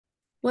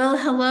Well,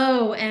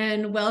 hello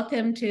and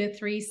welcome to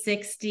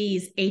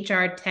 360's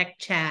HR Tech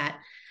Chat.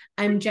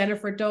 I'm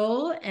Jennifer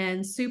Dole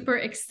and super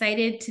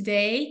excited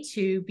today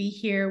to be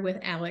here with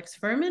Alex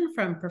Furman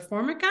from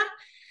Performica.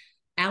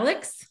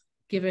 Alex,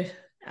 give a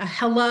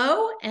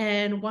hello,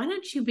 and why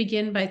don't you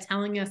begin by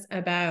telling us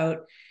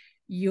about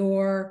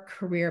your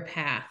career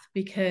path,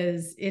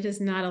 because it is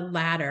not a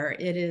ladder,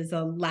 it is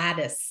a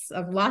lattice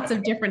of lots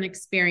of different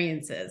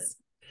experiences.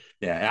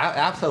 Yeah,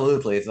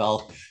 absolutely.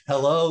 So,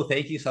 hello,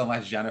 thank you so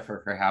much,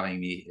 Jennifer, for having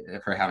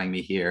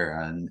me here,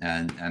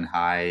 and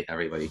hi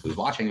everybody who's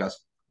watching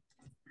us.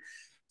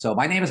 So,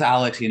 my name is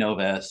Alex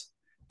Inoves.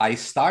 I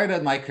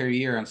started my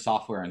career in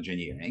software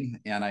engineering,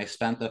 and I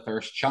spent the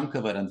first chunk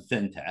of it in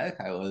fintech.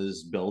 I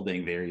was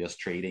building various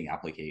trading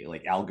applications,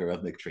 like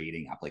algorithmic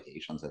trading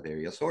applications of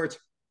various sorts.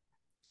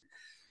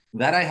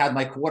 Then I had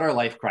my quarter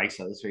life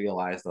crisis,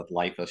 realized that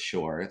life is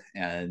short,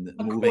 and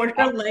A moving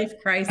quarter life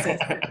crisis.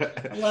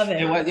 I love it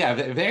it. was, yeah,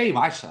 very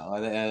much so. I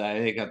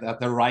think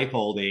at the ripe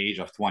old age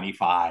of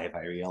 25,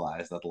 I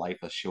realized that life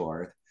is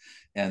short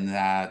and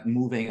that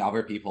moving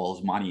other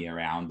people's money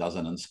around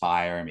doesn't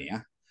inspire me.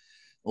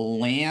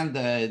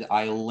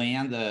 I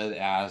landed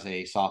as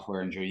a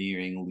software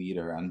engineering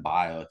leader in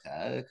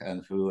biotech,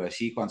 and through a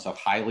sequence of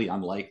highly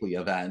unlikely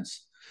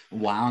events,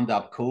 wound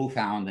up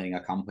co-founding a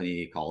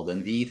company called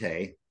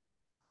Invitae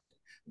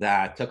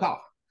that took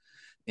off.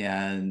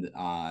 And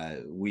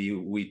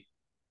we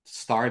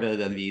started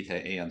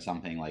Invitae in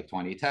something like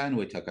 2010.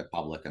 We took it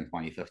public in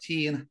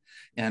 2015.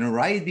 And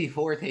right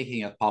before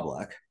taking it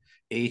public,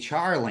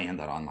 HR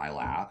landed on my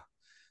lap.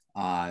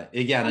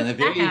 Again, How did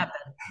that happen?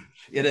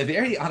 in a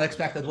very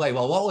unexpected way.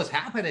 Well, what was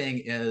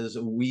happening is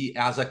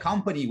as a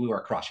company, we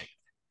were crushing.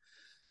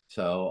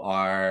 So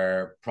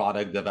our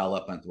product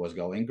development was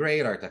going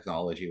great. Our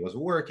technology was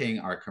working.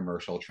 Our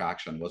commercial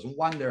traction was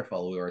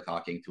wonderful. We were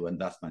talking to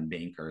investment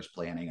bankers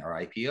planning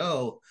our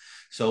IPO.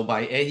 So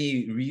by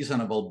any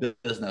reasonable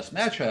business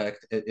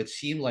metric, it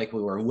seemed like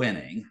we were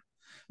winning.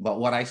 But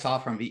what I saw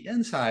from the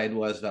inside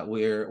was that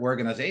we're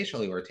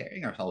organizationally, we're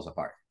tearing ourselves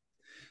apart.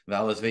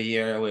 That was the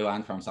year we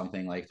went from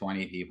something like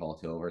 20 people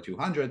to over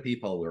 200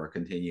 people. We were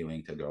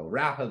continuing to grow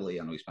rapidly,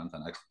 and we spent the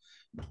next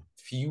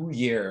few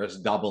years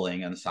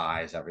doubling in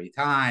size every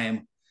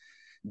time.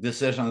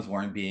 Decisions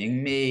weren't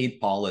being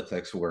made,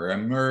 politics were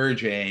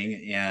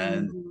emerging,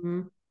 and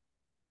Mhm.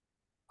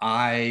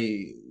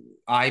 I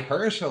I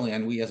personally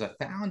and we as a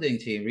founding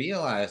team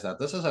realized that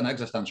this is an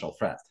existential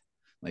threat.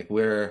 Like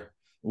we're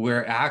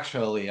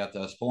actually at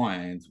this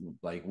point,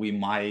 like we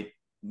might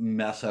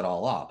mess it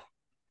all up.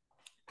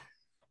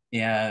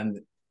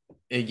 And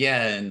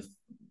again,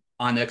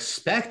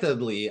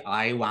 unexpectedly,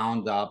 I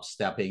wound up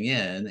stepping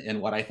in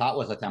what I thought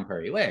was a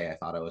temporary way. I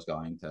thought I was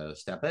going to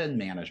step in,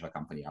 manage a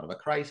company out of a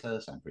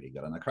crisis. I'm pretty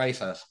good in a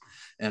crisis,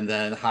 and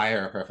then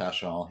hire a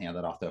professional, hand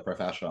it off to a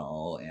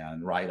professional,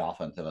 and ride off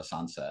into the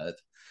sunset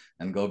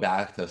and go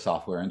back to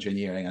software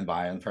engineering and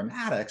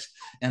bioinformatics.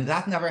 And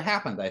that never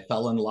happened. I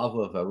fell in love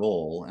with a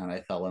role and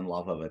I fell in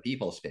love with a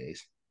people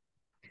space.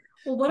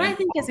 Well, what I And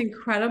think is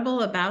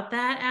incredible about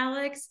that,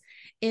 Alex,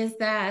 is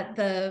that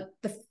the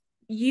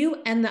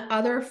you and the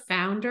other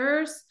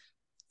founders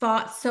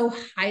thought so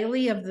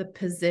highly of the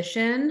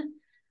position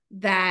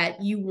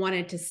that you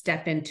wanted to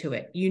step into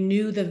it. You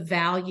knew the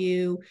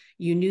value,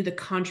 you knew the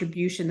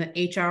contribution that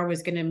HR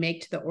was going to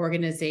make to the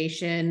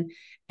organization,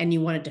 and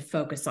you wanted to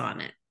focus on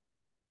it.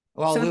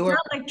 well, So we it's were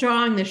not like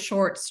drawing the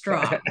short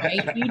straw,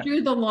 right? You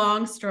drew the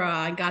long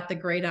straw and got the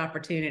great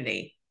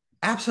opportunity.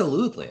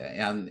 Absolutely.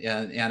 And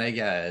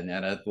again,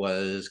 and it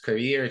was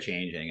career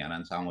changing, and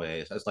in some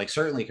ways it's like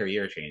certainly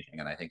career changing,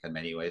 and I think in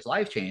many ways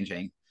life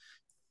changing,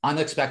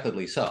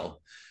 unexpectedly so.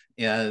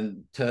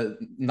 And to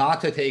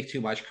not to take too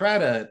much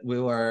credit, we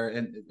were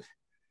and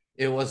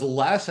it was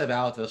less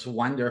about this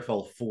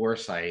wonderful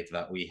foresight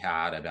that we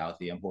had about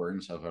the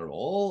importance of a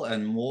role,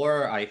 and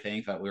more I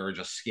think that we were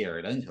just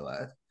scared into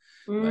it.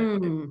 Like,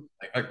 Mm.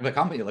 like the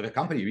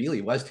company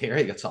really was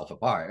tearing itself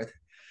apart.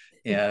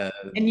 And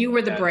And you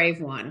were the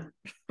brave one.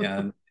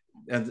 and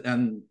and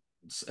and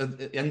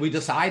and we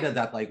decided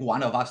that like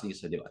one of us needs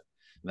to do it,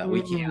 that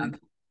Mm.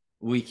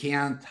 we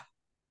can't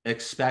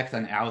expect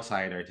an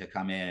outsider to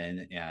come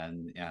in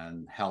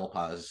and help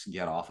us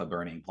get off a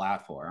burning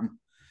platform,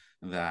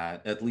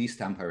 that at least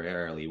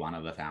temporarily one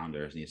of the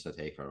founders needs to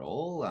take a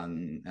role.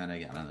 And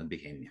again, and it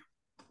became me.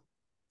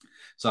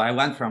 So I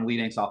went from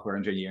leading software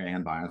engineering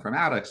and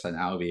bioinformatics to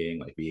now being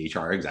like the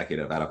HR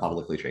executive at a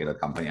publicly traded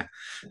company.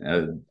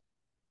 uh,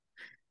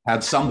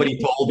 Had somebody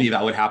told me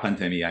that would happen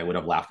to me, I would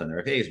have laughed in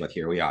their face, but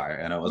here we are.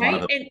 And it was one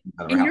of Right. the And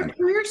that ever and your happened.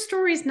 career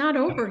story is not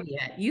over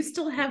yet. You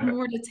still have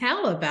more to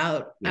tell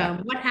about Yeah.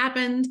 what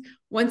happened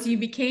once you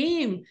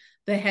became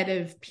the head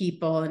of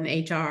people in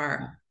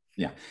HR.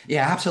 Yeah.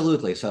 Yeah,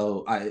 absolutely.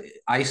 So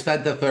I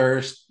spent the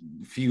first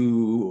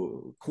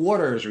few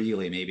quarters,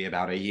 really, maybe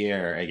about a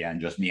year, again,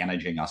 just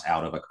managing us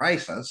out of a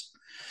crisis.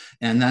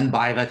 And then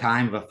by the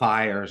time the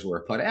fires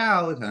were put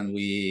out and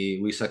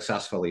we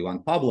successfully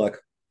went public,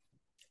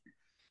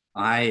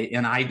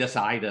 I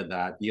decided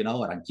that, you know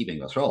what, I'm keeping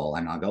this role.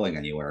 I'm not going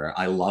anywhere.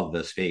 I love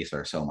this space.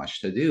 There's so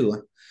much to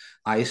do.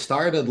 I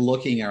started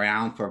looking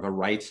around for the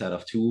right set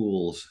of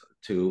tools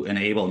to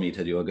enable me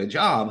to do a good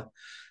job.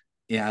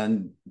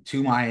 And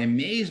to my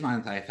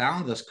amazement, I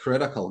found this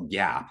critical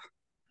gap,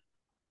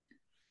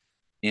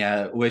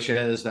 yeah, which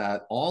is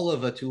that all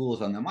of the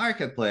tools on the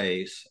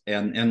marketplace,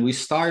 and we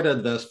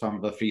started this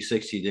from the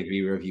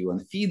 360-degree review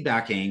and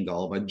feedback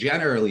angle, but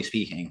generally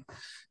speaking,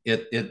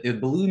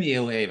 it blew me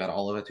away that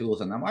all of the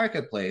tools in the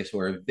marketplace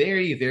were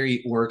very,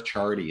 very org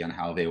charty in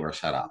how they were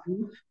set up.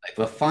 Mhm. Like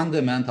the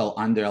fundamental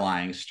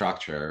underlying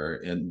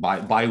structure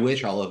by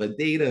which all of the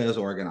data is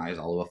organized,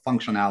 all of the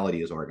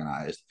functionality is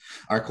organized,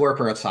 our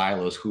corporate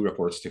silos, who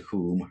reports to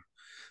whom,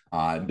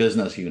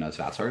 business units,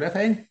 that sort of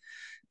thing.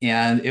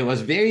 And it was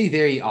very,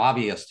 very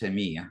obvious to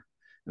me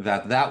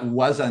that that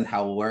wasn't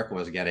how work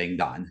was getting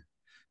done.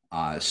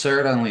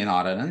 Certainly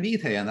not at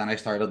Invitae. And then I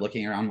started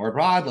looking around more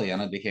broadly,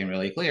 and it became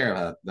really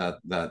clear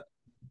that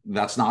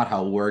that's not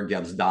how work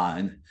gets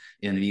done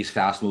in these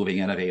fast-moving,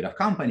 innovative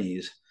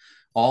companies.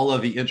 All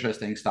of the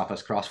interesting stuff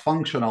is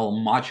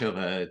cross-functional. Much of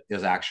it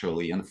is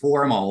actually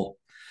informal.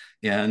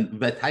 And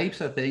the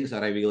types of things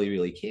that I really,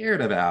 really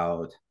cared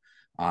about,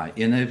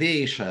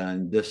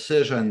 innovation,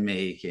 decision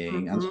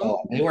making, and so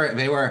Mhm. on.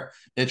 They were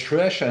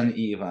attrition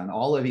even.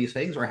 All of these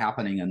things were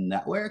happening in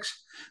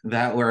networks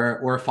that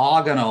were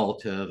orthogonal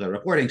to the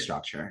reporting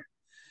structure.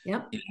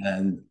 Yep.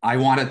 And I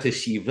wanted to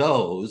see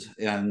those,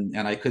 and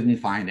I couldn't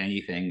find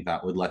anything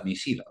that would let me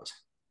see those.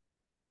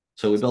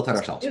 So we built it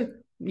ourselves.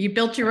 You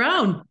built your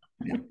own.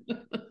 Yeah.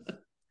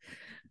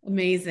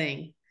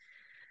 Amazing.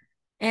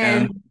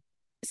 And And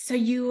so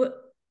you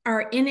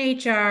are in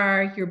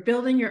HR, you're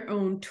building your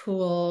own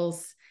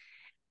tools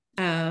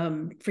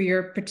for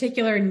your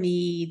particular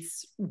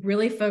needs,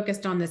 really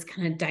focused on this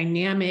kind of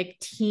dynamic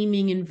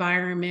teaming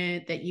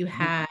environment that you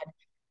had.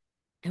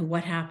 And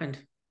what happened?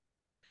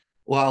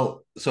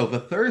 well, so the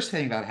first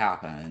thing that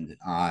happened,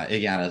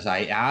 again, is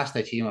I asked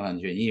a team of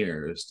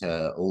engineers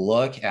to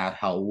look at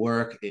how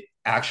work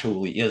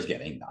actually is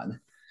getting done.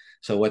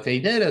 So what they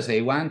did is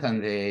they went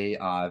and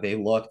they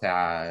looked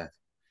at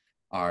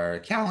our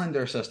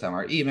calendar system,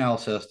 our email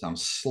system,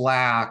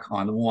 Slack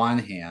on one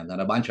hand,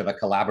 and a bunch of the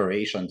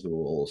collaboration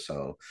tools,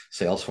 so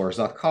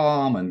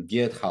Salesforce.com and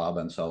GitHub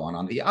and so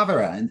on the other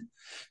end,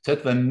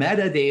 took the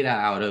metadata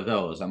out of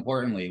those.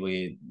 Importantly,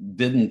 we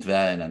didn't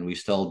then, and we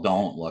still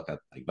don't look at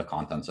like the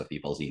contents of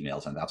people's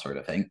emails and that sort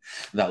of thing.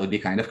 That would be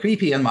kind of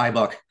creepy in my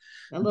book.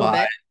 A little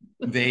But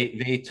bit.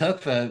 they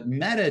took the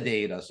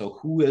metadata, so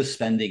who is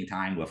spending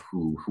time with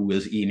who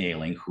is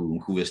emailing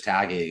who is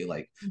tagging,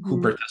 like who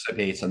Mhm.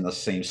 participates in the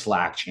same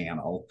Slack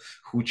channel,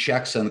 who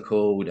checks in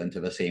code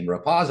into the same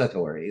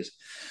repositories.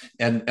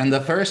 And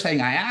the first thing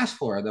I asked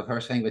for, the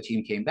first thing the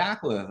team came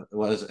back with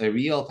was a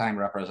real-time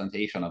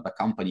representation of the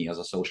company as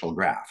a social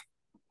graph.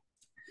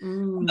 The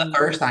Mm.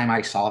 first time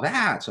I saw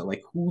that, so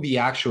like who the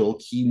actual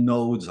key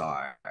nodes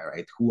are,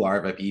 right? Who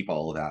are the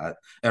people that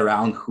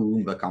around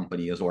whom the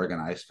company is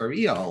organized for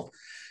real?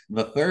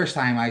 The first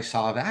time I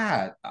saw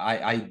that,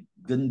 I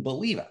didn't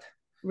believe it.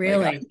 Like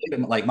Really?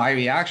 like my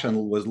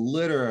reaction was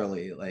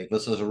literally like,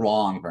 this is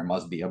wrong. There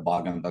must be a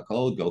bug in the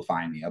code. Go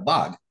find me a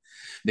bug.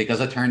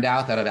 Because it turned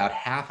out that about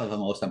half of the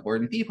most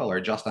important people,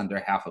 or just under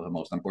half of the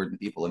most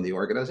important people in the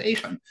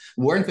organization,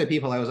 weren't the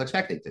people I was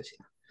expecting to see.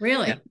 In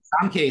Really?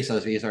 some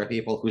cases, these are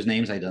people whose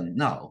names I didn't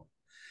know,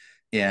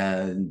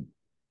 and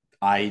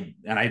I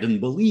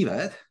didn't believe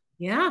it.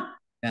 Yeah.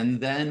 And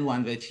then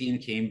when the team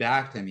came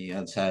back to me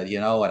and said,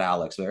 you know what,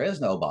 Alex, there is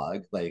no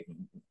bug. Like,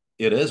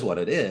 it is what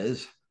it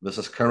is. This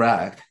is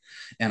correct.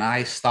 And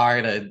I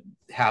started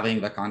having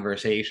the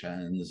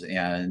conversations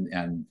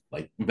and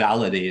like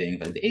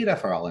validating the data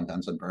for all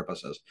intents and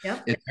purposes.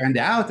 Yep. It turned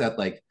out that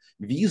like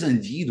these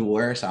indeed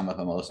were some of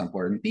the most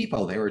important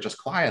people. They were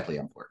just quietly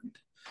important.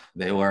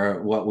 They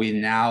were what we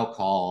now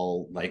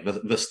call like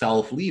the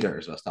stealth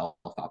leaders, the stealth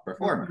top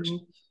performers. Mhm.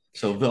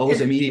 So those Because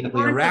they immediately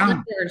weren't the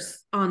around,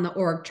 leaders on the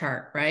org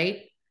chart,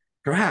 right?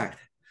 correct.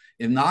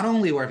 And not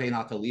only were they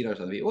not the leaders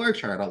of the org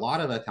chart, a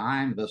lot of the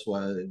time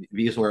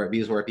these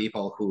were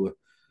people who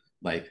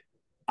like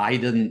I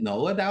didn't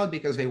know about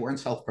because they weren't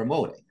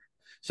self-promoting.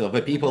 So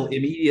the people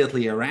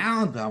immediately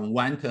around them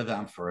went to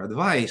them for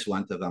advice,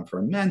 went to them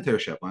for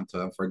mentorship, went to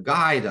them for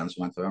guidance,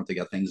 went to them to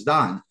get things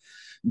done.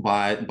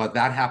 But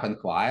that happened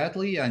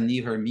quietly, and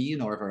neither me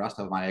nor the rest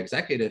of my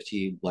executive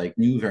team like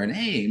knew their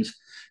names.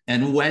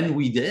 And when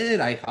we did,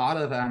 I thought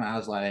of them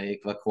as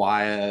like the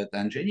quiet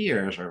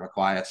engineers or the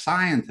quiet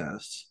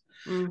scientists.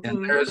 And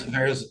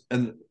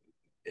Mhm.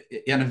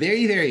 and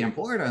very, very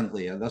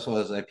importantly, and this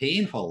was a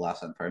painful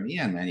lesson for me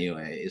in many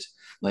ways,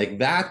 like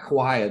that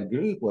quiet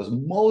group was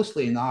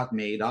mostly not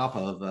made up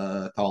of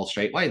tall,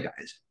 straight white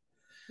guys.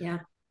 Yeah.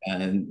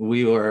 And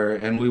we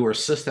were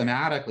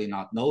systematically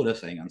not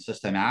noticing and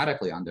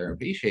systematically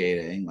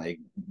underappreciating like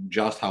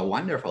just how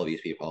wonderful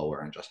these people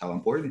were and just how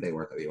important they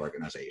were to the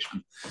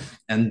organization.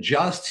 And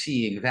just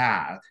seeing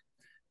that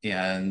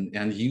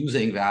and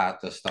using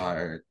that to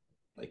start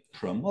like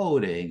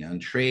promoting and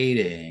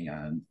trading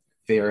and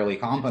fairly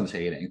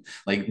compensating.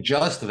 Like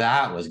just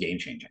that was game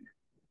changing,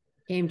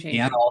 Game and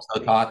changer.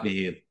 also taught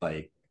me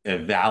like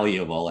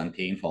valuable and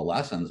painful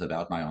lessons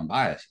about my own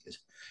biases.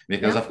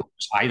 Because Yep. of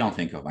course I don't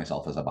think of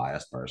myself as a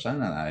biased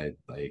person, and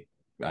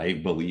I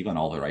believe in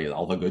all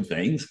the good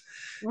things,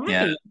 and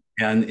Right.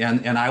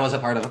 and I was a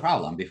part of the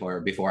problem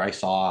before I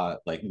saw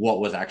like what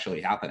was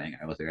actually happening.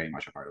 I was very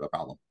much a part of the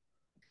problem.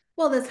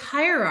 Well, this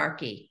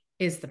hierarchy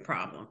is the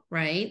problem,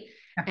 right?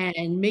 Yeah,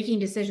 And making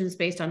decisions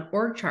based on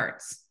org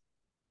charts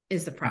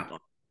is the yeah, problem,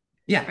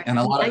 yeah. right? And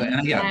a lot Now of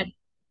and you've had again,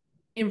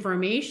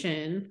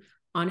 information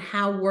on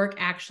how work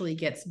actually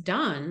gets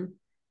done,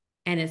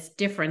 and it's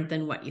different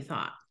than what you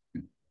thought.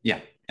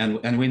 yeah.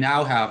 And we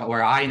now have,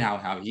 where I now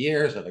have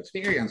years of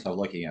experience of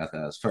looking at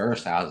this,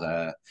 first as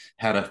a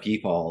head of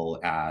people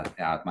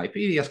at my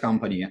previous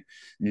company,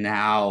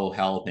 now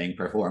helping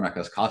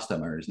Performica's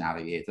customers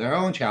navigate their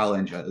own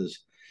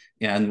challenges.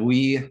 And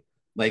we,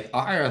 like,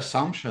 our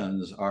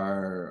assumptions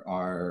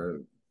are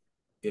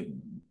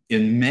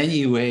in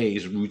many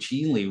ways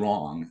routinely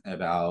wrong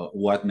about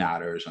what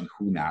matters and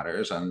who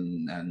matters,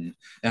 and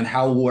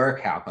how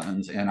work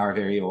happens in our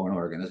very own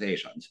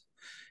organizations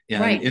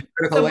Right. in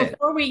critical So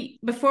ways.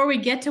 before we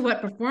get to what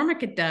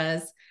Performica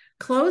does,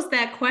 close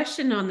that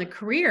question on the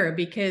career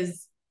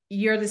because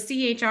you're the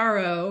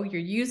CHRO,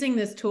 you're using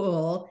this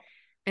tool,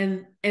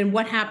 and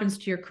what happens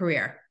to your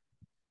career?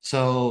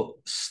 So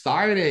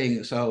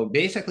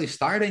basically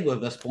starting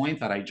with this point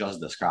that I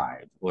just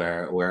described,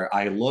 where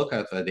I look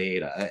at the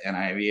data and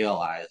I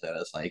realize that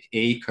it's like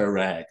A,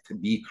 correct,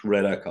 B,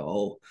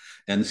 critical,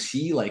 and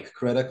C, like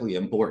critically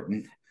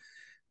important.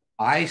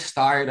 I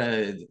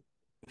started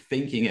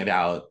thinking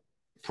about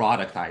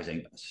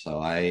productizing this. So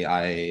I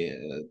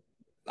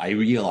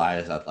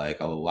realized that like,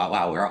 oh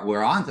wow,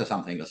 we're on to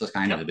something. This is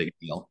kind of a Yep. big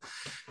deal.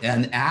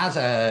 And as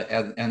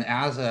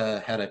a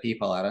head of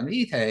people at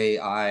Invitae,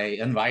 I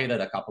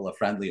invited a couple of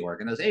friendly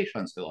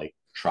organizations to like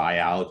try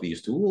out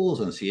these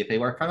tools and see if they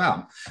work for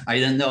them. I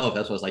didn't know if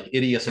this was like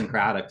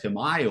idiosyncratic to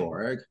my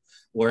org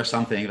or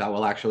something that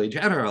will actually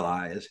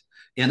generalize.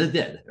 And it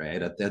did,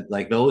 right?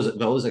 Like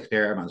those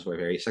experiments were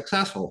very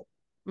successful,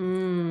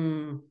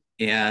 Mm.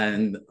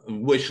 and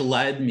which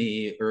led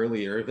me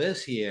earlier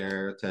this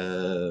year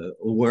to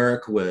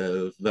work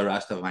with the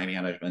rest of my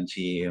management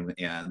team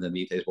and the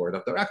Invitae's board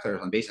of directors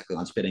on basically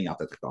on spinning out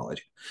the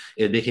technology.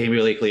 It became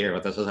really clear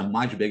that this is a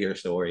much bigger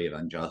story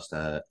than just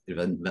than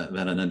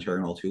an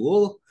internal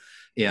tool.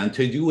 And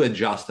to do it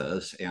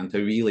justice and to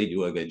really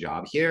do a good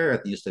job here,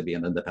 it needs to be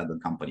an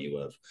independent company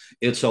with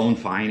its own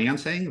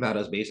financing that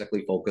is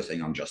basically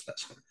focusing on just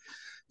this.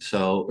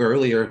 So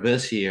earlier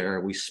this year,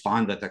 we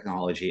spun the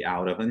technology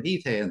out of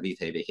Invitae.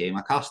 Invitae became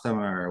a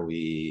customer.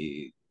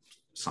 We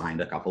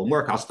signed a couple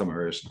more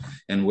customers,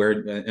 and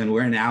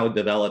we're now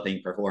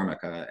developing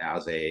Performica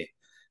as a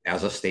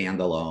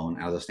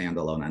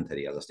standalone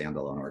entity, as a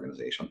standalone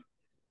organization.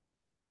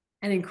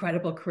 An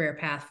incredible career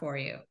path for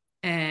you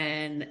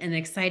and an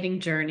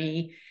exciting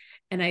journey.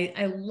 And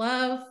I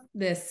love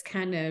this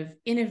kind of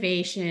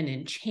innovation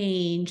and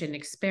change and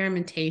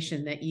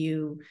experimentation that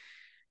you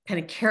kind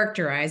of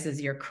characterize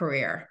as your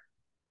career.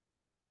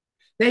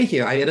 Thank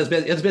you.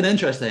 It's been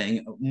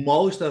interesting.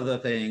 Most of the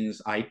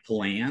things I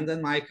planned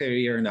in my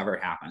career never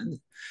happened,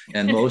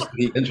 and most of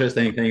the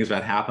interesting things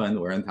that happened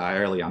were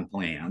entirely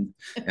unplanned.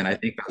 And I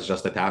think that's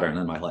just a pattern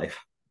in my life.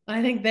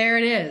 I think there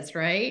it is,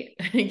 right?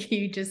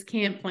 You just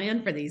can't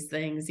plan for these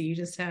things. You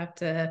just have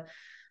to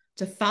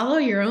follow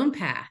your own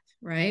path,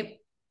 right?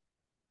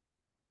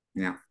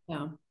 Yeah.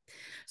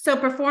 So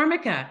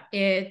Performica,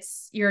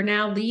 it's you're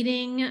now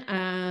leading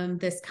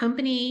this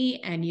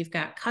company and you've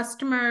got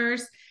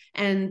customers.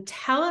 And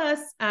tell us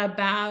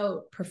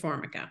about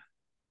Performica.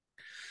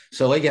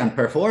 So again,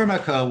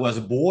 Performica was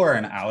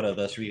born out of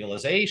this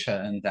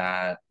realization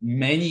that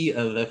many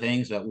of the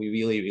things that we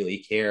really, really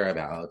care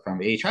about from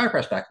HR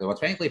perspective, but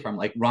frankly from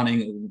like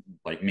running,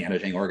 like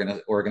managing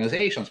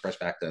organizations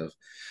perspective,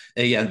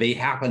 again, they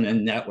happen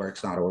in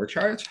networks, not org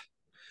charts.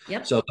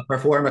 Yep. So the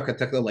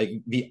Performica, like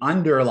the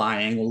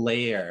underlying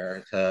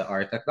layer to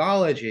our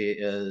technology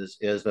is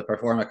the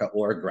Performica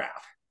org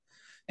graph.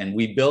 And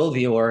we build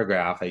the org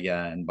graph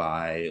again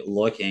by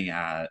looking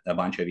at a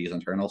bunch of these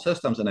internal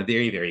systems in a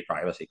very, very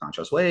privacy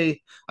conscious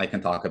way. I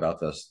can talk about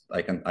this.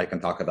 I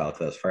can talk about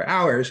this for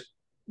hours.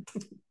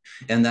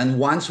 And then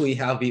once we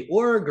have the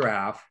org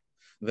graph,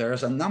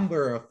 there's a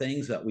number of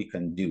things that we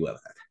can do with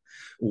it.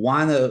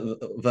 One of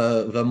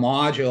the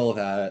module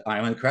that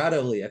I'm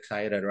incredibly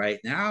excited right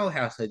now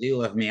has to do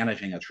with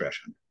managing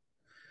attrition.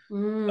 So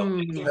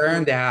it Mm.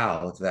 turned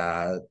out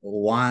that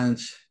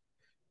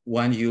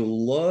when you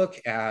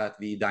look at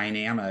the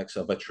dynamics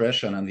of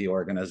attrition in the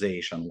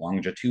organization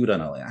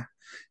longitudinally,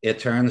 it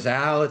turns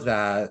out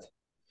that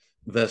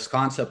this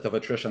concept of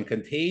attrition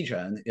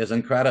contagion is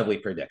incredibly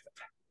predictive.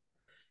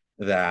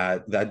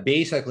 That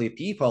basically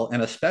people,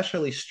 and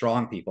especially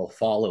strong people,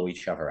 follow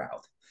each other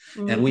out.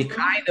 And we Mhm.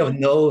 kind of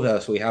know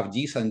this. We have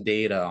decent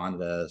data on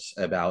this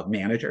about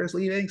managers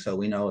leaving. So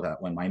we know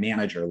that when my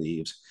manager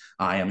leaves,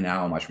 I am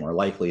now much more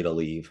likely to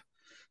leave.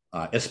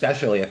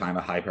 especially if I'm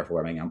a high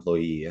performing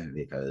employee,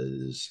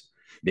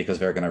 because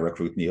they're going to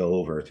recruit me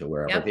over to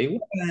wherever Yep. they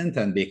went,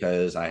 and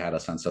because I had a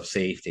sense of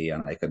safety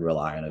and I could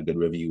rely on a good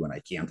review, and I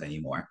can't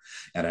anymore,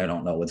 and I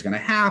don't know what's going to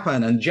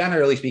happen. And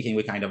generally speaking,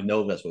 we kind of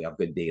know this. We have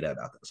good data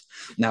about this.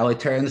 Now, it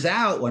turns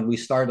out when we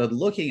started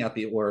looking at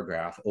the org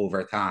graph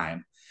over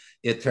time,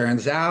 it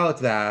turns out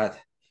that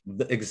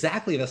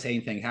exactly the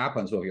same thing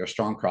happens with your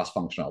strong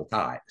cross-functional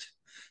ties.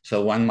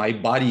 So when my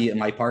buddy and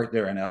my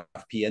partner in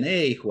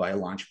FP&A, who I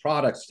launch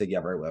products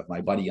together with,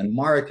 my buddy in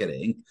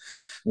marketing,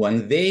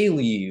 when they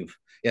leave,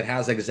 it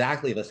has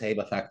exactly the same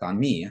effect on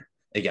me.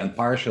 Again,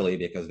 partially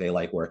because they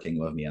like working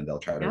with me and they'll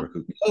try to Yep.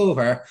 recruit me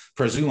over.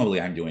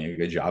 Presumably, I'm doing a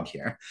good job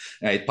here.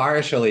 Right?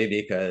 Partially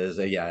because,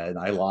 again,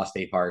 I lost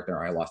a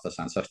partner, I lost a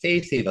sense of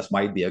safety. This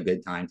might be a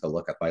good time to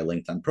look at my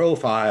LinkedIn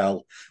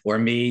profile, or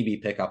maybe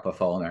pick up a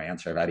phone or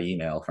answer that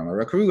email from a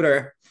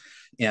recruiter.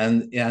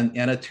 And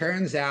it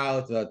turns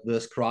out that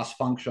this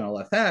cross-functional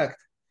effect,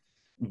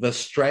 the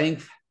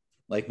strength,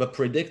 like the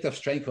predictive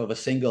strength of a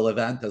single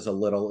event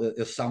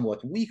is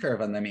somewhat weaker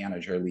than the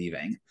manager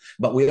leaving.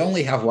 But we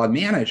only have one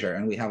manager,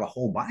 and we have a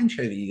whole bunch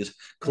of these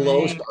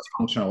close Right.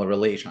 cross-functional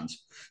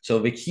relations. So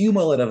the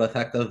cumulative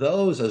effect of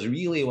those is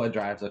really what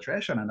drives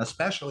attrition, and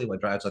especially what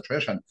drives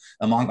attrition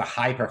among the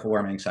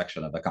high-performing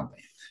section of the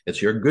company.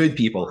 It's your good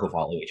people who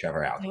follow each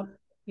other out. Yep.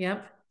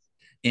 Yep.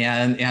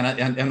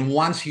 And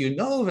once you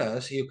know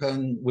this,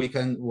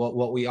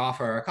 what we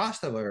offer our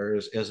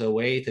customers is a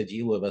way to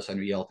deal with this in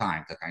real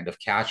time, to kind of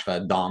catch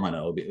that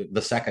domino,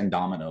 the second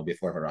domino,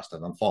 before the rest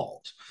of them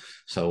falls.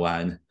 So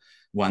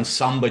when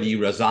somebody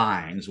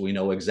resigns, we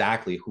know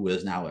exactly who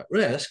is now at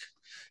risk,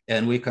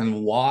 and we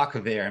can walk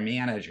their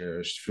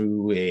managers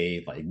through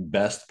a like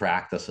best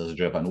practices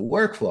driven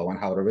workflow on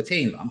how to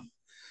retain them,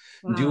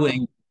 Wow.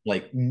 doing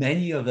like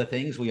many of the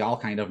things we all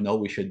kind of know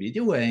we should be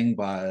doing,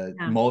 but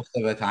Yeah. most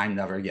of the time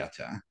never get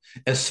to,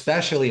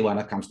 especially when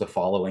it comes to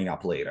following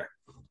up later.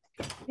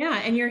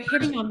 Yeah. And you're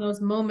hitting on those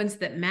moments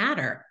that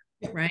matter,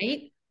 Yeah.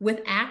 right?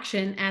 With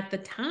action at the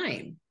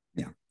time.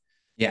 Yeah.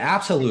 Yeah,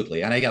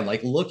 absolutely. And again,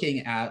 looking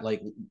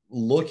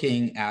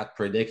at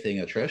predicting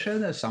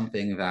attrition is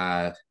something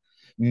that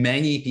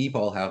many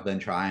people have been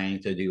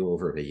trying to do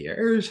over the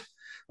years.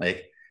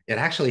 Like it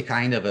actually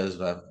kind of is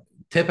the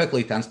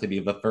typically tends to be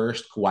the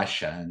first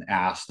question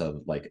asked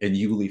of like a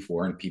newly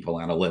formed people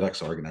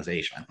analytics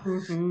organization.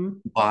 Mm-hmm.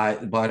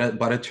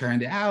 But it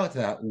turned out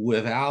that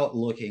without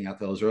looking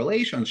at those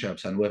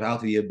relationships and without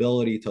the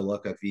ability to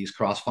look at these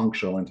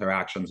cross-functional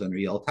interactions in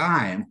real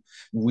time,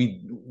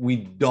 we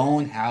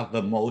don't have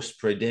the most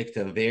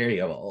predictive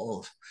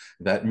variables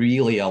that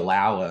really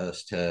allow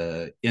us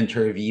to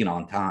intervene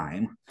on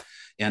time.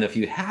 And if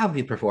you have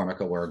the Performance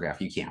org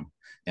graph, you can.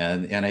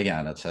 And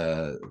again,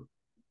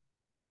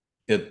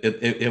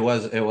 it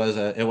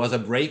was a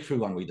breakthrough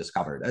when we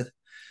discovered it,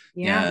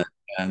 Yeah.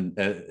 and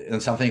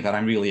and something that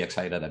I'm really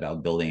excited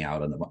about building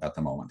out at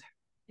the moment.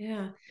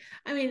 Yeah.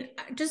 I mean,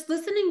 just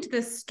listening to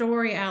this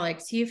story,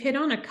 Alex, you've hit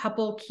on a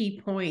couple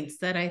key points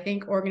that I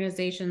think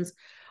organizations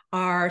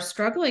are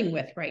struggling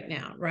with right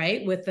now,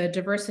 right? With the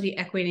diversity,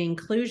 equity,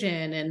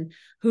 inclusion, and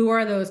who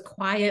are those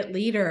quiet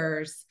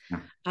leaders,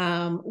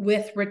 Yeah.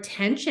 with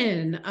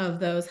retention of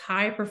those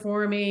high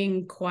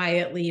performing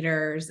quiet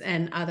leaders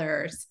and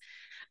others.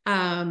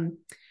 Um,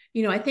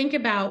 I think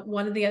about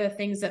one of the other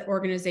things that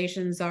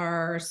organizations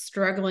are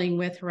struggling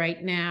with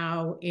right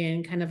now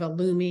in kind of a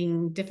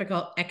looming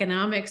difficult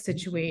economic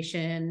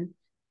situation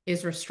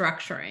is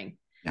restructuring.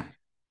 Yeah.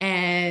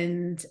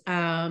 And,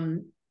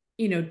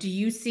 do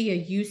you see a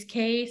use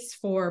case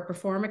for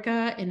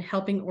Performica in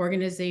helping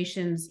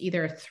organizations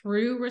either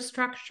through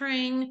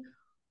restructuring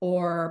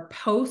or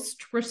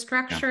post Yeah.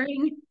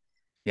 restructuring?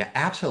 Yeah,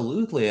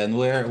 absolutely. And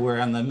we're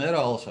in the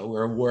middle. So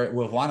we're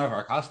with one of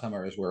our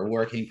customers. We're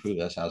working through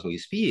this as we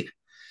speak.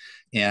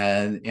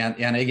 And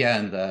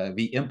again,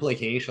 the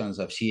implications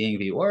of seeing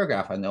the org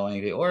graph and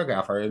knowing the org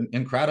graph are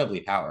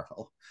incredibly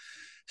powerful.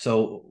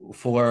 So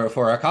for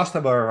a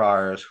customer of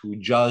ours who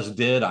just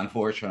did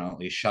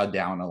unfortunately shut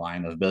down a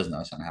line of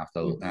business and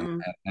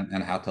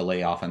Mm-hmm. have to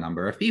lay off a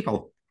number of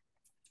people,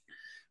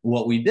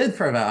 what we did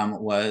for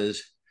them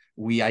was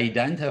we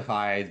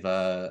identified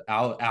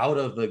out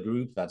of the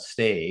group that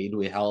stayed,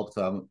 we helped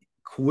them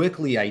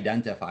quickly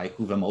identify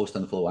who the most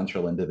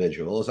influential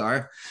individuals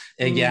are.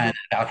 Again,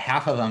 about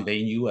half of them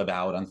they knew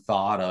about and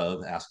thought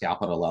of as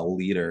capital L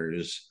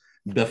leaders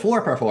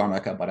before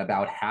Performica, but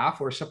about half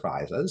were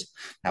surprises.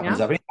 Happens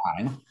Yeah. every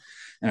time,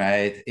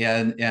 right?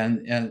 And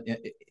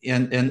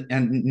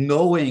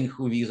knowing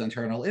who these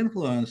internal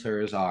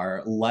influencers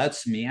are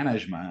lets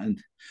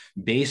management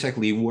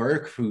basically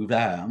work through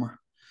them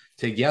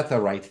to get the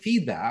right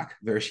feedback.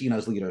 They're seen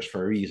as leaders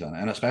for a reason,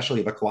 and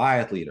especially the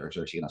quiet leaders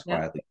are seen as Yeah.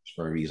 quiet leaders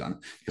for a reason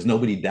because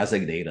nobody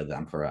designated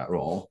them for that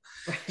role.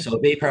 Right. So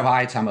they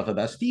provide some of the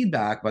best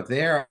feedback, but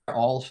they're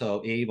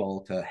also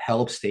able to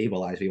help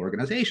stabilize the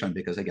organization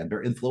because again,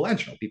 they're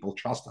influential. People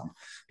trust them.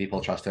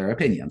 People trust their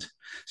opinions.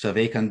 So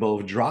they can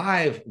both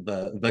drive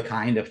the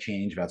kind of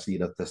change that's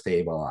needed to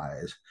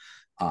stabilize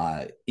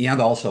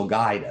and also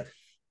guide it.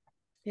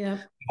 Yeah.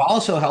 We've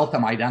also helped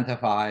them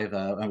identify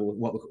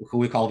who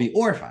we call the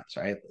orphans,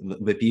 right?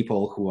 The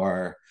people who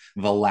are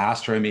the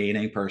last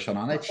remaining person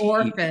on a The team,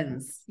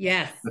 orphans.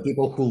 Yes. the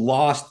people who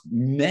lost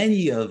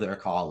many of their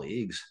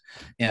colleagues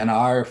and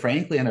are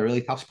frankly in a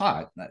really tough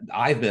spot.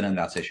 I've been in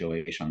that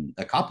situation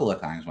a couple of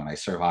times when I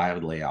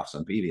survived layoffs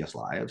in previous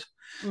lives,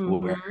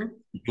 where Mm-hmm.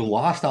 you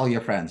lost all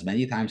your friends.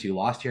 Many times you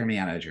lost your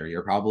manager.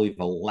 You're probably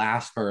the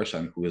last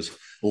person who is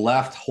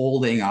left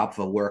holding up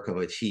the work of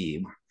a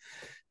team.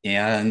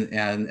 And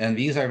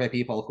these are the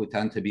people who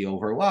tend to be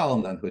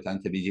overwhelmed and who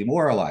tend to be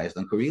demoralized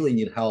and who really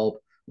need help,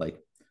 like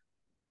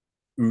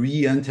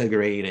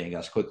reintegrating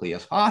as quickly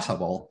as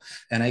possible.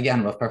 And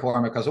again, with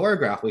Performicas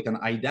OrgGraph, we can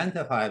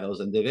identify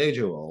those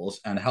individuals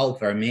and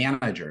help their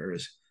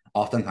managers,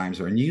 oftentimes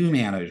their new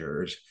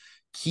managers,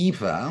 keep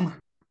them.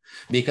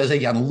 Because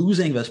again,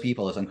 losing those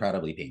people is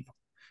incredibly painful.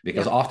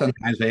 Because Yeah.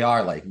 oftentimes they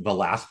are like the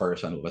last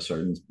person with a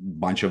certain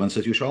bunch of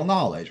institutional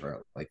knowledge,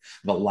 or like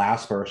the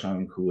last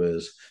person who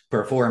is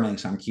performing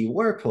some key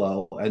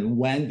workflow. And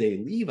when they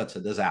leave, it's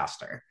a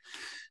disaster.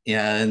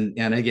 And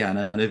again,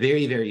 in a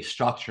very, very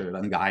structured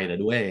and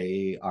guided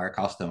way, our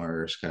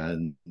customers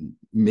can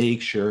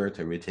make sure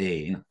to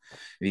retain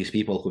these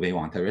people who they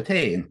want to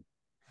retain.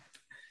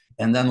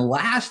 And then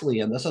lastly,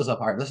 and this is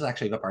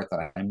actually the part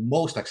that I'm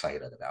most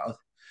excited about,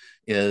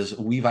 is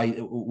we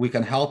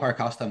can help our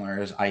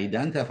customers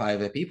identify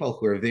the people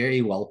who are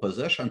very well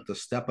positioned to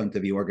step into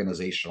the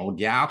organizational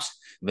gaps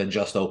that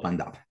just opened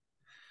up.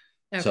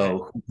 Okay.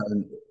 So,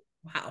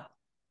 Wow.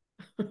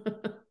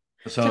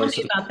 Tell so, me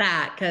so, about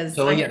that because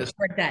so I again, haven't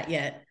heard that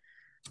yet.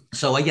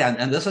 so again,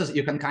 and this is,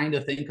 you can kind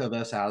of think of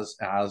this as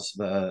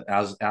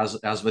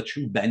the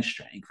true bench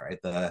strength, right?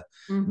 The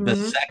Mm-hmm.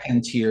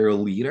 second tier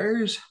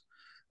leaders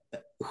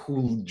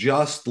who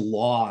just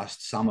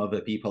lost some of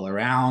the people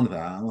around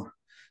them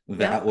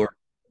that Yep. were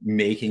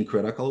making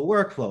critical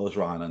workflows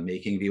run and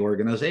making the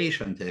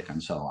organization tick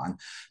and so on.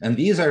 And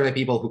these are the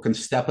people who can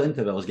step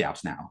into those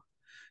gaps now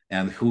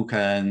and who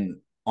can,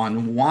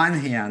 on one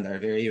hand, are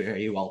very,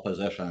 very well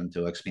positioned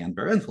to expand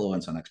their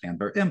influence and expand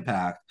their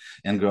impact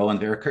and grow in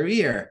their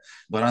career.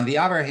 But on the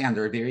other hand,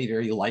 they're very,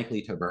 very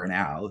likely to burn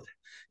out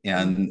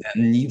and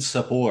need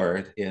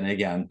support in,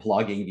 again,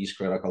 plugging these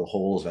critical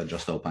holes that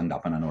just opened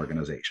up in an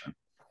organization.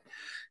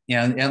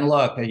 And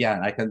look,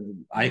 again, I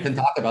can Mm-hmm.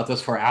 talk about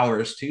this for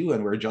hours too,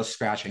 and we're just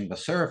scratching the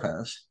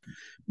surface.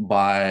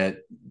 But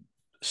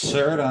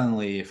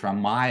certainly from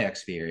my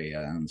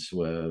experience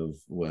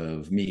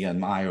with me and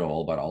my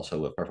role, but also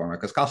with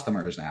Performicas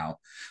customers now,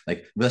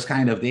 like this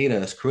kind of data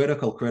is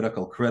critical,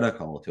 critical,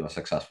 critical to a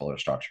successful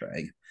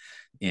restructuring.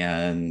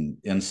 And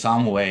in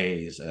some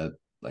ways,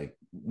 like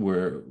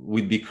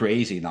we'd be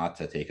crazy not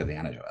to take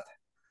advantage of it.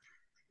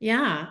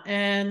 Yeah.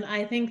 And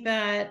I think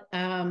that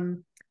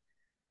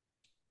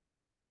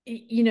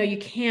you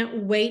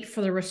can't wait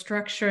for the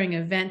restructuring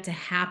event to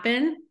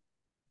happen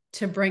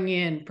to bring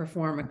in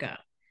Performica.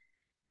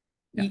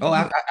 Yeah. You, Oh,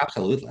 you,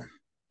 absolutely.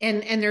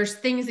 and there's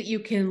things that you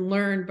can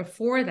learn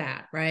before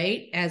that,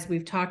 right? As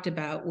we've talked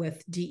about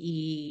with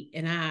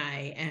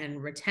DE&I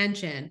and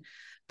retention,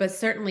 but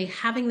certainly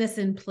having this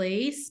in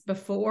place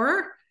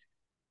before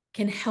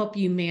can help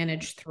you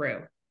manage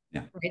through,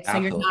 Yeah, right? So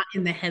you're absolutely. not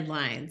in the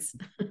headlines.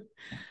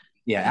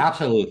 Yeah,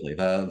 absolutely.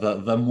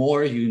 The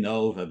more you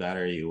know, the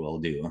better you will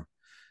do.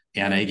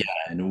 And Yeah.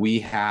 again,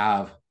 we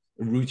have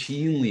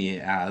routinely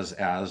as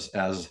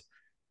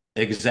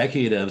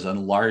executives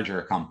in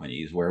larger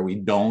companies where we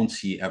don't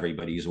see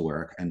everybody's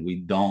work and we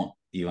don't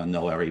even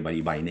know everybody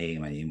by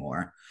name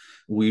anymore.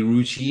 We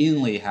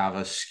routinely have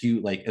a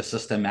skewed, like a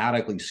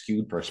systematically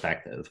skewed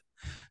perspective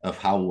of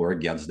how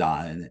work gets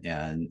done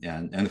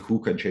and who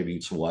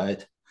contributes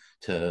what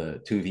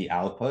to the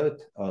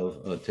output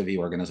of to the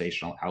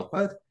organizational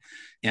output.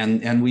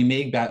 And we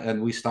make bad,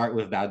 and we start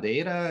with bad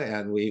data,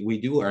 and we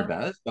do our Yep.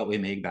 best, but we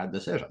make bad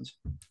decisions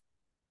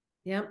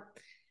Yep.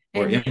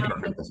 or And now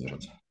imperfect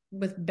decisions.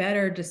 with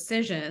better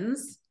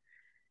decisions,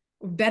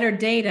 better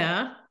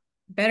data,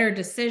 better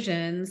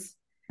decisions,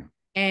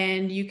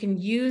 and you can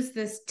use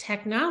this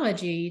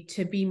technology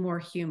to be more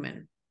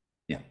human.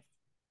 Yeah,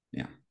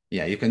 yeah,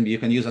 yeah. You can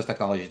use this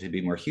technology to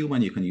be more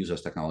human. You can use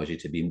this technology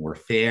to be more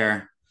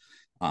fair.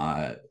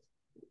 Uh,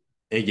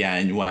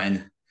 Again,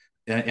 when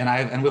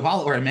and we've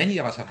all, or many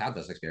of us have had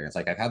this experience.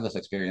 Like I've had this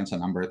experience a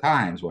number of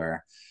times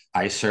where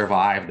I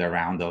survived a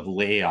round of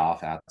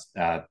layoff at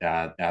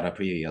a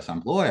previous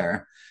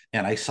employer,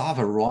 and I saw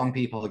the wrong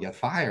people get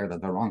fired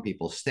and the wrong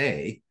people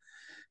stay.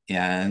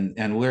 And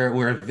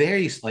we're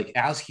very, like,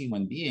 as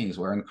human beings,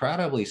 we're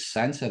incredibly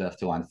sensitive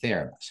to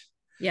unfairness.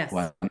 Yes.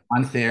 When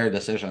unfair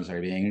decisions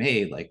are being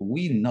made, like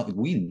we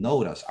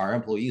notice, our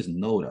employees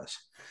notice.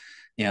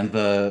 And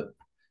the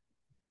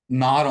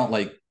not on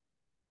like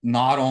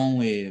not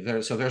only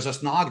there, so there's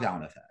this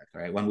knockdown effect,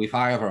 right? When we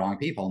fire the wrong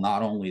people,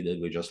 not only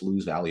did we just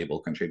lose valuable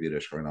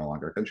contributors who are no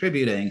longer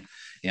contributing,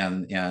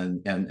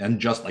 and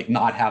just like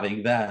not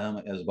having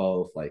them is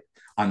both like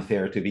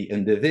unfair to the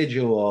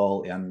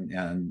individual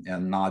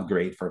and not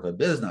great for the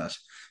business.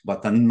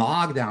 but the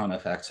knockdown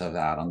effects of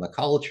that on the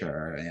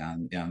culture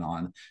and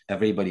on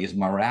everybody's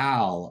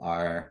morale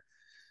are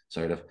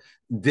sort of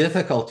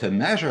difficult to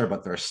measure,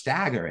 but they're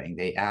staggering.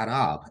 They add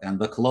up. And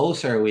the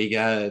closer we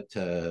get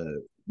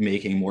to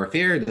making more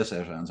fair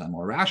decisions and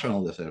more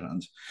rational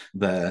decisions,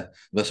 the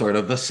sort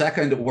of the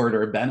second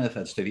order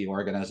benefits to the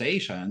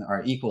organization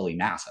are equally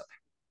massive.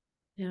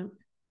 Yeah.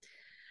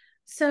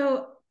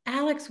 So,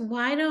 Alex,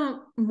 why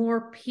don't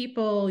more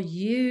people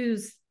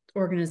use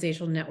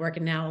organizational network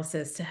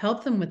analysis to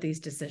help them with these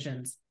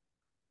decisions?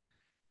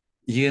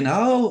 You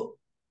know,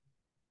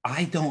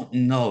 I don't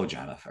know,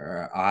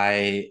 Jennifer.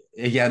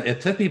 Again,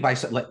 it took me by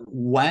like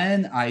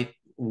when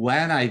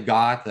I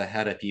got the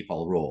head of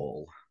people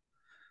role,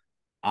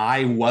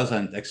 I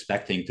wasn't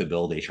expecting to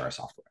build HR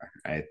software,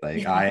 right?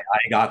 Like Yeah. I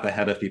got the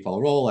head of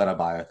people role at a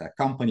biotech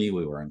company.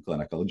 We were in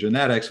clinical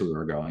genetics. We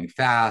were growing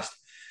fast.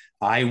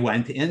 I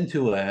went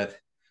into it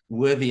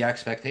with the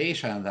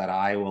expectation that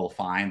I will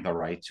find the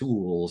right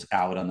tools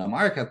out in the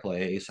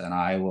marketplace and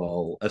I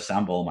will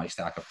assemble my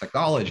stack of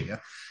technology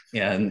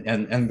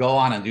and go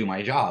on and do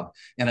my job.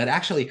 And it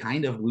actually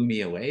kind of blew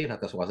me away that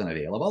this wasn't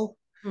available.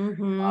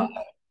 Mm-hmm.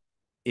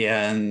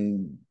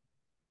 And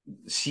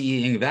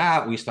seeing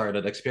that, we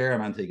started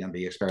experimenting, and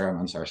the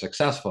experiments are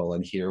successful,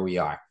 and here we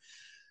are.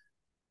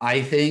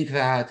 I think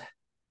that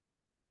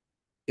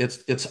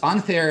it's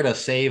unfair to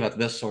say that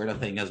this sort of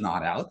thing is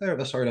not out there.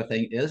 This sort of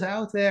thing is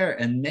out there,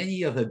 and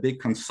many of the big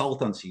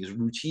consultancies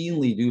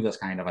routinely do this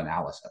kind of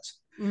analysis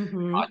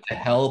Mm-hmm. to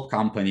help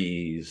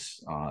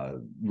companies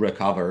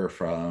recover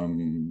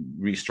from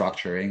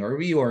restructuring or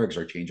reorgs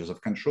or changes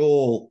of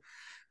control.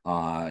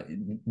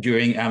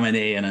 During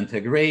M&A and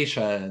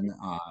integration,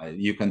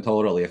 you can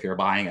totally, if you're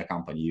buying a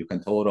company, you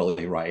can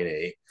totally write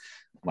a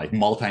like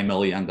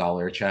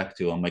multi-million-dollar check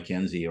to a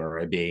McKinsey or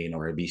a Bain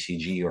or a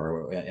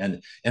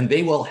BCG and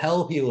they will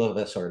help you with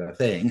this sort of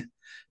thing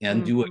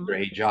and do a Mm-hmm.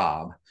 great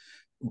job.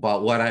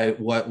 But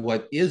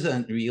what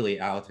isn't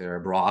really out there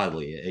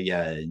broadly,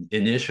 again,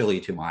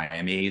 initially to my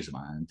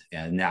amazement,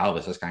 and now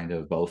this is kind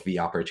of both the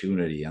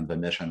opportunity and the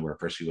mission we're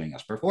pursuing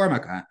as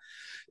Performica,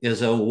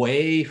 is a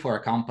way for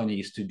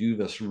companies to do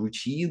this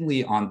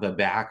routinely on the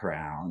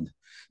background,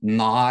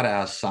 not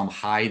as some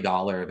high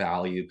dollar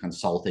value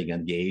consulting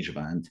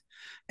engagement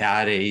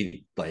at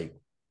a like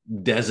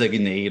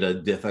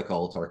designated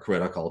difficult or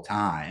critical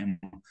time,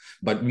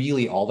 but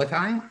really all the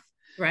time.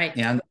 Right.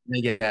 And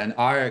again,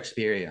 our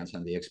experience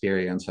and the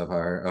experience of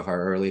our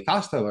early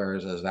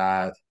customers is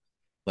that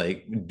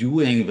like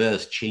doing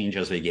this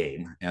changes the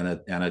game and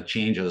it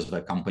changes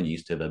the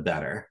companies to the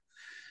better.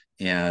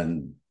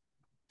 And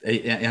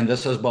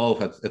this is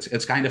both.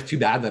 It's kind of too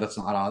bad that it's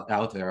not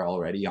out there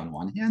already on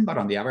one hand, but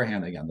on the other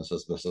hand, again, this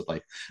is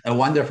like a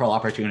wonderful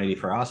opportunity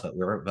for us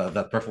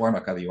that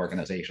Performica, the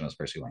organization, is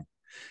pursuing,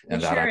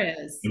 and It that sure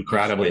I'm is. It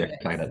incredibly sure is.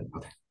 excited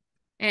about.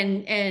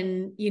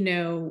 And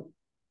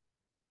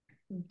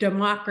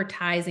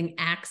democratizing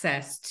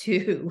access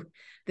to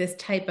this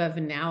type of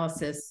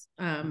analysis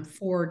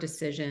for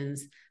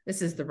decisions.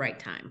 This is the right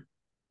time.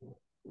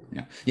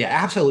 Yeah,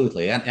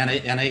 absolutely.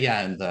 And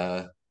again,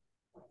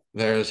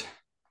 there's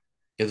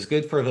it's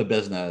good for the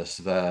business,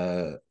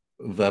 the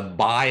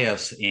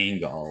bias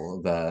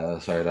angle, the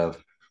sort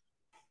of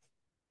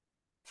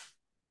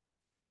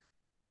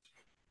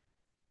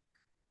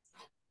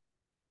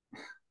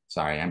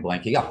sorry, I'm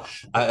blanking out.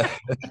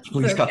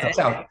 Please cut this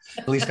out.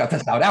 Please cut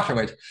this out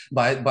afterwards.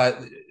 But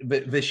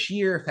the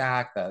sheer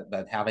fact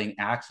that having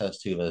access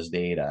to this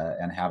data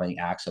and having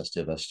access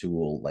to this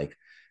tool, like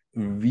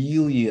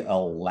really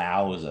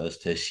allows us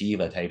to see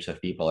the types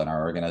of people in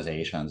our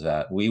organizations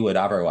that we would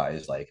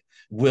otherwise like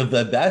with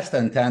the best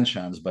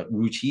intentions, but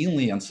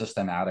routinely and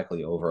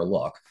systematically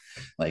overlook.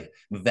 Like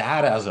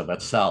that as of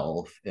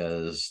itself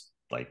is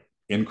like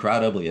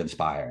incredibly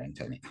inspiring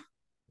to me.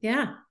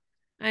 Yeah.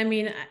 I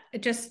mean,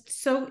 just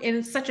so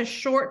in such a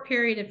short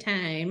period of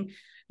time,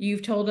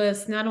 you've told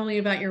us not only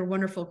about your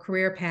wonderful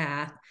career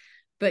path,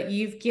 but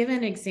you've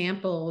given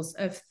examples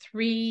of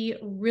three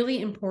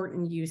really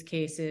important use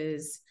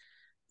cases: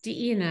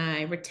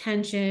 DE&I,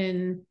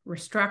 retention,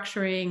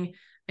 restructuring.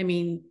 I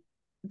mean,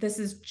 this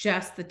is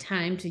just the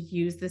time to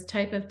use this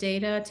type of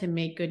data to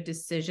make good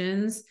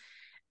decisions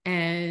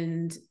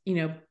and,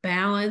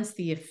 balance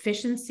the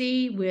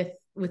efficiency with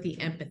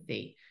the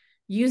empathy,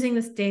 using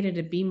this data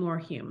to be more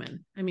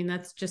human. I mean,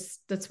 that's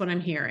what I'm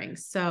hearing.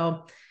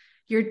 So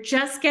you're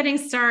just getting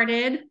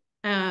started.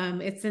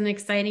 It's an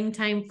exciting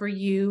time for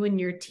you and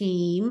your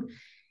team.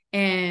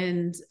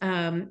 And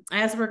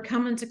as we're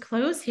coming to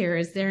close here,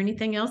 is there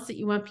anything else that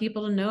you want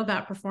people to know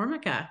about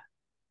Performica?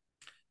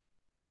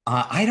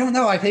 I don't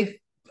know. I think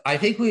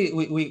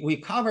we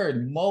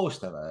covered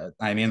most of it.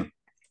 I mean,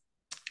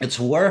 it's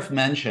worth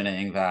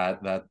mentioning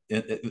that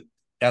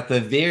at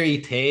the very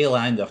tail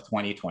end of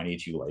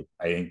 2022, like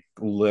I think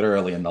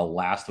literally in the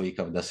last week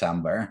of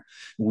December,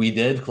 we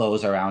did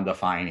close a round of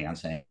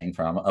financing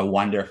from a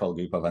wonderful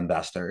group of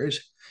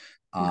investors.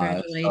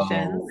 Congratulations.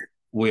 So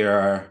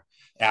we're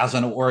as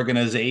an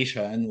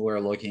organization, we're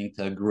looking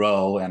to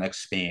grow and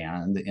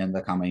expand in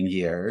the coming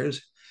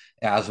years.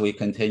 as we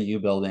continue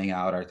building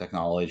out our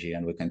technology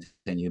and we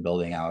continue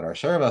building out our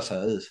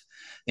services.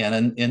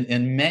 And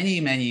in many,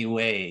 many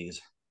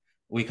ways,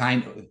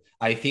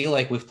 I feel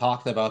like we've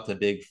talked about the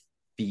big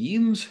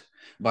themes,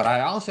 but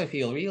I also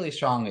feel really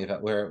strongly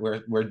that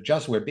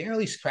we're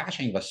barely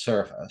scratching the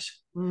surface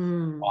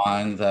Mm.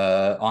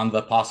 on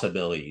the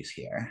possibilities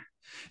here.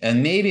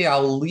 And maybe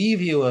I'll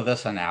leave you with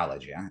this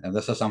analogy. And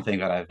this is something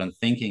that I've been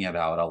thinking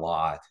about a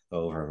lot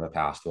over the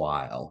past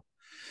while.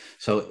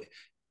 So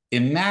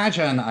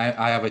imagine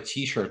I have a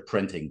t-shirt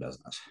printing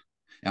business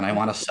and I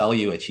want to sell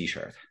you a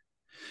t-shirt.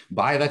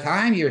 By the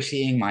time you're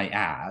seeing my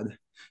ad,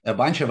 a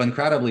bunch of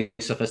incredibly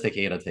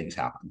sophisticated things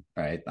happen,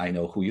 right? I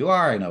know who you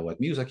are. I know what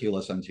music you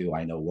listen to.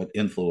 I know what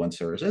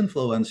influencers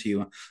influence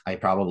you. I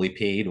probably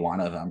paid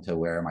one of them to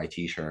wear my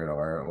t-shirt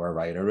or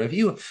write a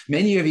review.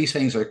 Many of these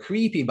things are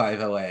creepy, by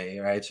the way,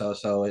 right? So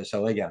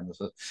again,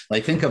 this is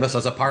like, think of this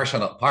as a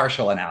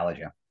partial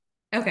analogy.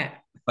 Okay.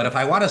 But if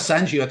I want to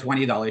send you a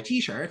 $20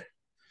 t-shirt,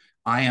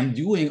 I am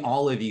doing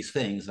all of these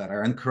things that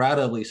are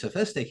incredibly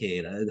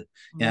sophisticated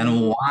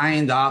and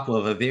wind up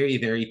with a very,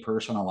 very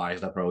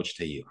personalized approach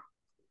to you.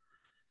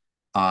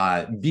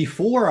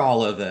 Before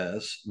all of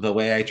this, the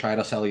way I try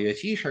to sell you a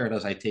t-shirt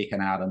is I take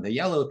an ad in the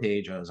yellow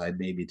pages, I'd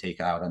maybe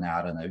take out an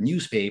ad in a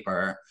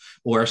newspaper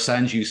or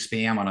send you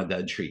spam on a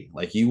dead tree,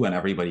 like you and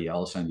everybody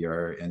else in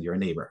your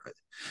neighborhood.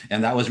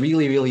 And that was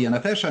really, really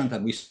inefficient.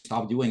 And we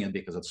stopped doing it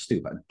because it's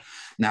stupid.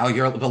 Now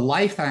the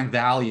lifetime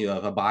value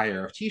of a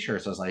buyer of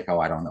t-shirts is like, oh,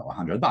 I don't know,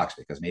 $100,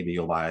 because maybe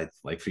you'll buy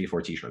like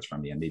 3-4 t-shirts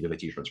from me and maybe the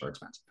t-shirts are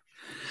expensive.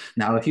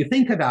 Now, if you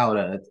think about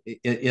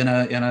it, in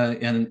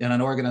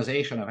an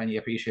organization of any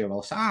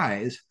appreciable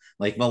size,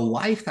 like the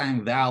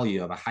lifetime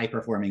value of a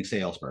high-performing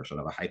salesperson,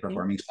 of a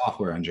high-performing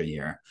software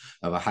engineer,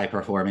 of a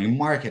high-performing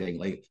marketing,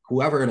 like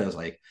whoever it is,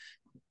 like,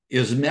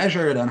 is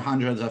measured in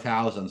hundreds of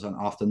thousands and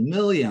often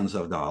millions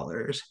of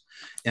dollars.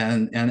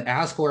 And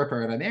as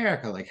corporate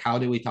America, like, how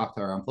do we talk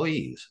to our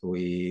employees?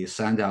 We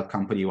send out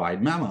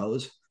company-wide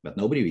memos that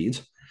nobody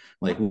reads.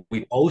 Like,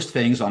 we post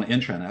things on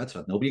intranets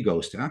that nobody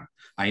goes to.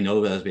 I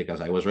know this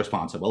because I was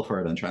responsible for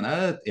an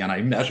intranet and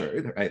I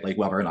measured, right, like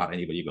whether or not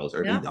anybody goes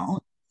there. Yeah. We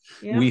don't.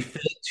 Yeah.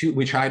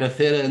 We try to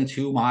fit in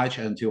too much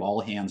into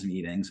all hands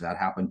meetings that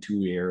happen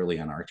too rarely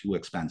and are too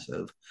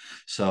expensive.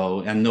 So,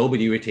 and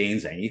nobody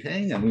retains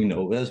anything, and we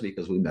know this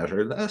because we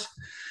measured this.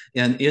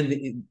 And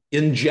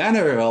in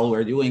general,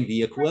 we're doing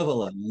the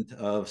equivalent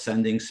of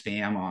sending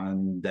spam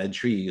on dead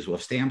trees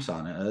with stamps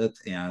on it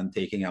and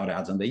taking out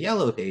ads on the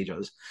yellow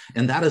pages,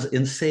 and that is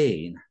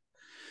insane.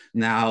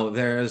 Now,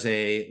 there's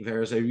a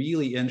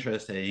really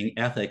interesting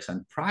ethics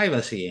and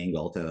privacy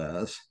angle to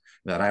this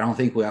that I don't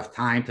think we have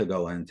time to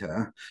go into.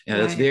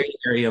 And It's very,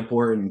 very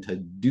important to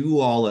do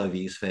all of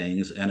these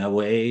things in a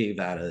way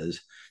that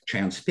is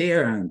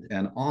transparent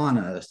and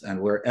honest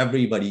and where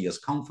everybody is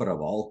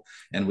comfortable.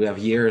 And we have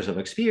years of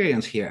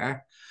experience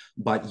here,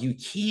 but you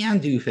can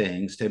do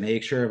things to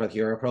make sure that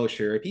your approach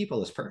to your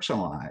people is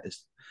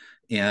personalized.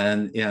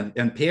 And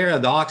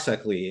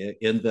paradoxically,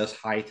 in this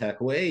high-tech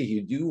way,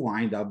 you do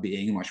wind up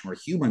being much more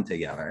human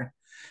together.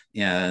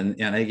 And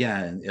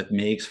again, it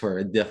makes for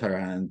a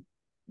different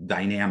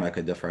dynamic,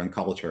 a different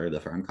culture, a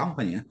different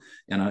company,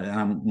 and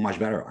I'm much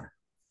better on it.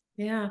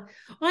 Yeah.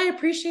 Well, I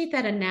appreciate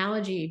that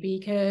analogy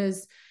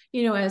because,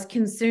 you know, as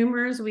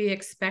consumers, we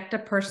expect a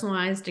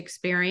personalized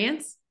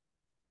experience.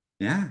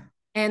 Yeah.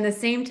 And the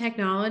same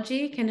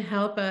technology can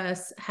help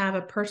us have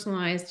a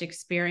personalized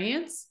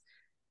experience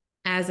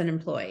as an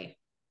employee.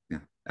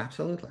 Yeah,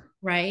 absolutely.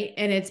 Right.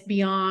 And it's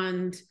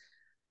beyond,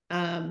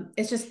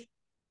 it's just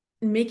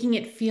making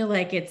it feel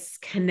like it's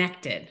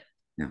connected.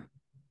 Yeah.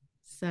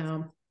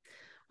 So,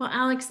 well,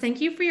 Alex,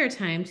 thank you for your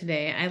time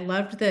today. I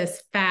loved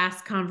this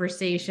fast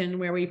conversation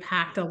where we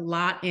packed a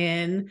lot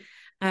in.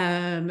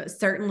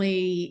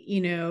 Certainly,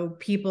 you know,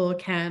 people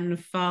can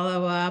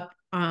follow up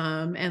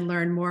and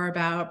learn more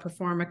about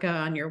Performica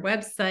on your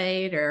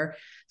website or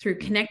through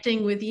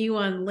connecting with you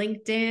on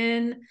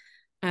LinkedIn.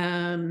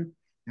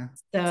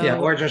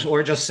 Or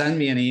just send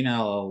me an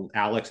email,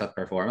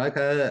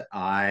 Alex@Performica.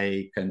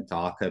 I can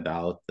talk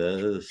about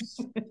this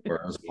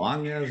for as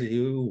long as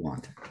you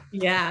want.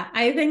 Yeah,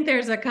 I think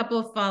there's a couple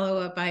of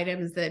follow-up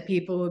items that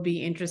people would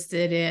be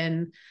interested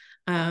in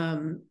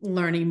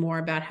learning more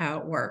about how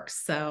it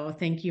works. So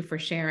thank you for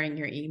sharing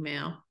your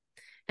email.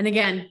 And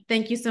again,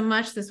 thank you so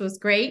much. This was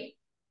great.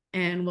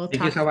 And we'll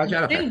talk so much,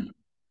 Jennifer. soon.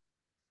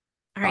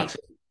 All right.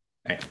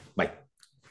 Bye.